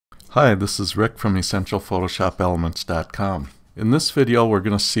Hi, this is Rick from EssentialPhotoshopElements.com. In this video, we're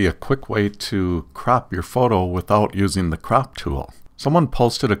going to see a quick way to crop your photo without using the crop tool. Someone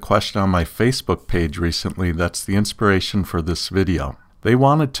posted a question on my Facebook page recently that's the inspiration for this video. They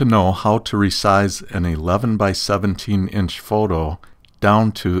wanted to know how to resize an 11 by 17 inch photo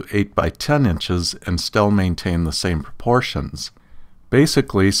down to 8 by 10 inches and still maintain the same proportions.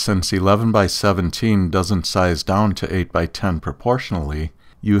 Basically, since 11 by 17 doesn't size down to 8 by 10 proportionally,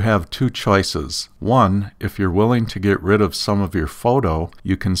 you have two choices. One, if you're willing to get rid of some of your photo,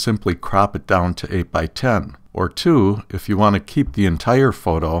 you can simply crop it down to 8 by 10. Or two, if you want to keep the entire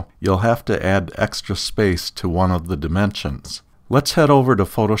photo, you'll have to add extra space to one of the dimensions. Let's head over to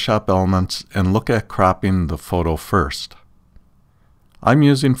Photoshop Elements and look at cropping the photo first. I'm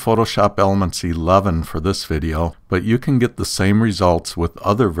using Photoshop Elements 11 for this video, but you can get the same results with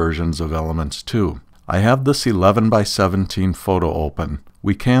other versions of Elements too. I have this 11 by 17 photo open.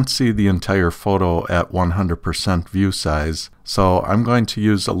 We can't see the entire photo at 100% view size, so I'm going to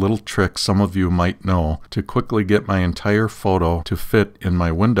use a little trick some of you might know to quickly get my entire photo to fit in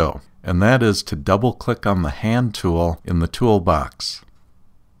my window, and that is to double-click on the hand tool in the toolbox.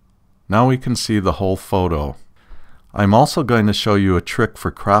 Now we can see the whole photo. I'm also going to show you a trick for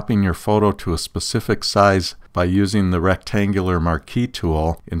cropping your photo to a specific size by using the rectangular marquee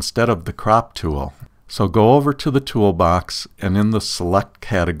tool instead of the crop tool. So go over to the toolbox, and in the select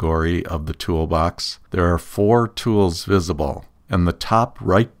category of the toolbox, there are 4 tools visible, and the top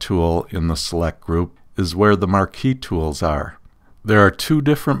right tool in the select group is where the marquee tools are. There are 2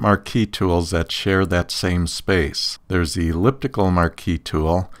 different marquee tools that share that same space. There's the elliptical marquee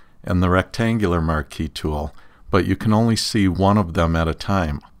tool and the rectangular marquee tool, but you can only see one of them at a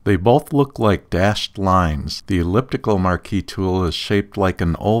time. They both look like dashed lines. The elliptical marquee tool is shaped like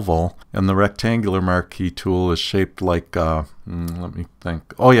an oval, and the rectangular marquee tool is shaped like like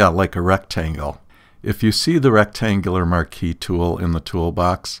a rectangle. If you see the rectangular marquee tool in the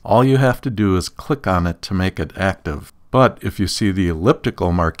toolbox, all you have to do is click on it to make it active. But if you see the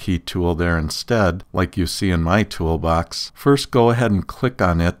elliptical marquee tool there instead, like you see in my toolbox, first go ahead and click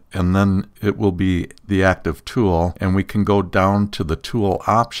on it, and then it will be the active tool, and we can go down to the tool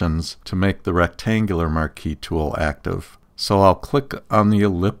options to make the rectangular marquee tool active. So I'll click on the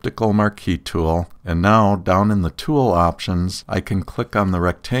elliptical marquee tool, and now down in the tool options, I can click on the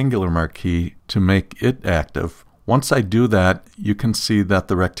rectangular marquee to make it active. Once I do that, you can see that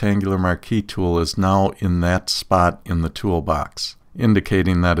the rectangular marquee tool is now in that spot in the toolbox,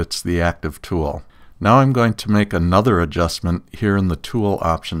 indicating that it's the active tool. Now I'm going to make another adjustment here in the tool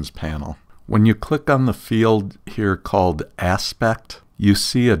options panel. When you click on the field here called Aspect, you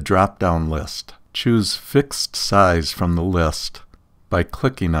see a drop-down list. Choose Fixed Size from the list by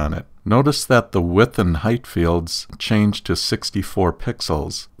clicking on it. Notice that the width and height fields change to 64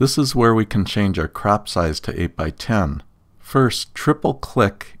 pixels. This is where we can change our crop size to 8 by 10. First, triple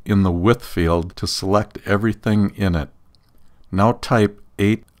click in the width field to select everything in it. Now type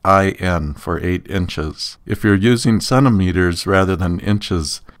 8IN for 8 inches. If you're using centimeters rather than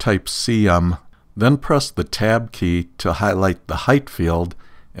inches, type CM. Then press the Tab key to highlight the height field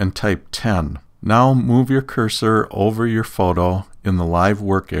and type 10. Now move your cursor over your photo in the live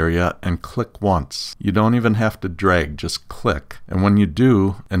work area and click once. You don't even have to drag, just click. And when you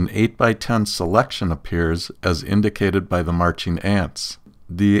do, an 8 by 10 selection appears as indicated by the marching ants.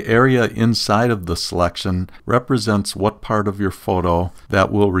 The area inside of the selection represents what part of your photo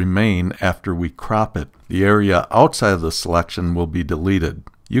that will remain after we crop it. The area outside of the selection will be deleted.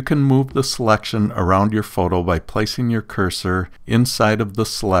 You can move the selection around your photo by placing your cursor inside of the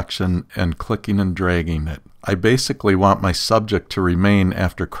selection and clicking and dragging it. I basically want my subject to remain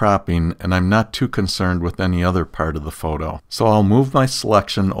after cropping, and I'm not too concerned with any other part of the photo. So I'll move my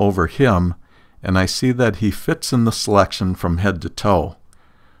selection over him, and I see that he fits in the selection from head to toe.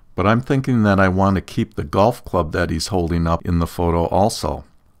 But I'm thinking that I want to keep the golf club that he's holding up in the photo also.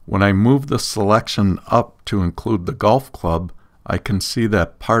 When I move the selection up to include the golf club, I can see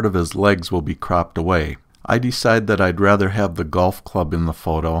that part of his legs will be cropped away. I decide that I'd rather have the golf club in the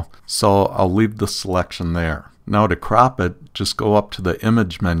photo, so I'll leave the selection there. Now to crop it, just go up to the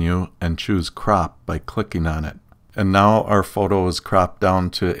Image menu and choose Crop by clicking on it. And now our photo is cropped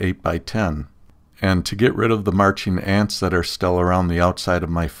down to 8 by 10. And to get rid of the marching ants that are still around the outside of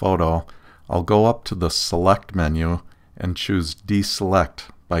my photo, I'll go up to the Select menu and choose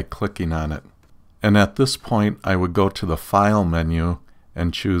Deselect by clicking on it. And at this point, I would go to the File menu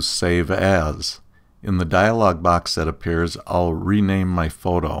and choose Save As. In the dialog box that appears, I'll rename my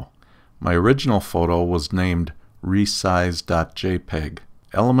photo. My original photo was named resize.jpg.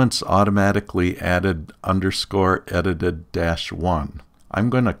 Elements automatically added _edited-1. I'm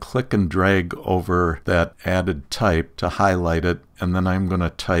going to click and drag over that added type to highlight it, and then I'm going to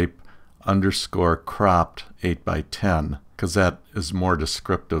type _cropped 8x10 because that is more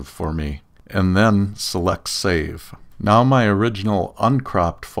descriptive for me. And then select Save. Now my original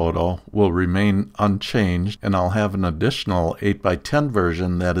uncropped photo will remain unchanged, and I'll have an additional 8x10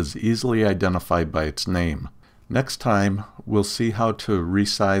 version that is easily identified by its name. Next time, we'll see how to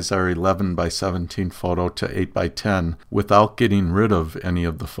resize our 11x17 photo to 8x10 without getting rid of any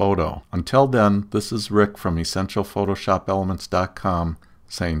of the photo. Until then, this is Rick from EssentialPhotoshopElements.com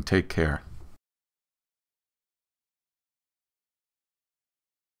saying take care.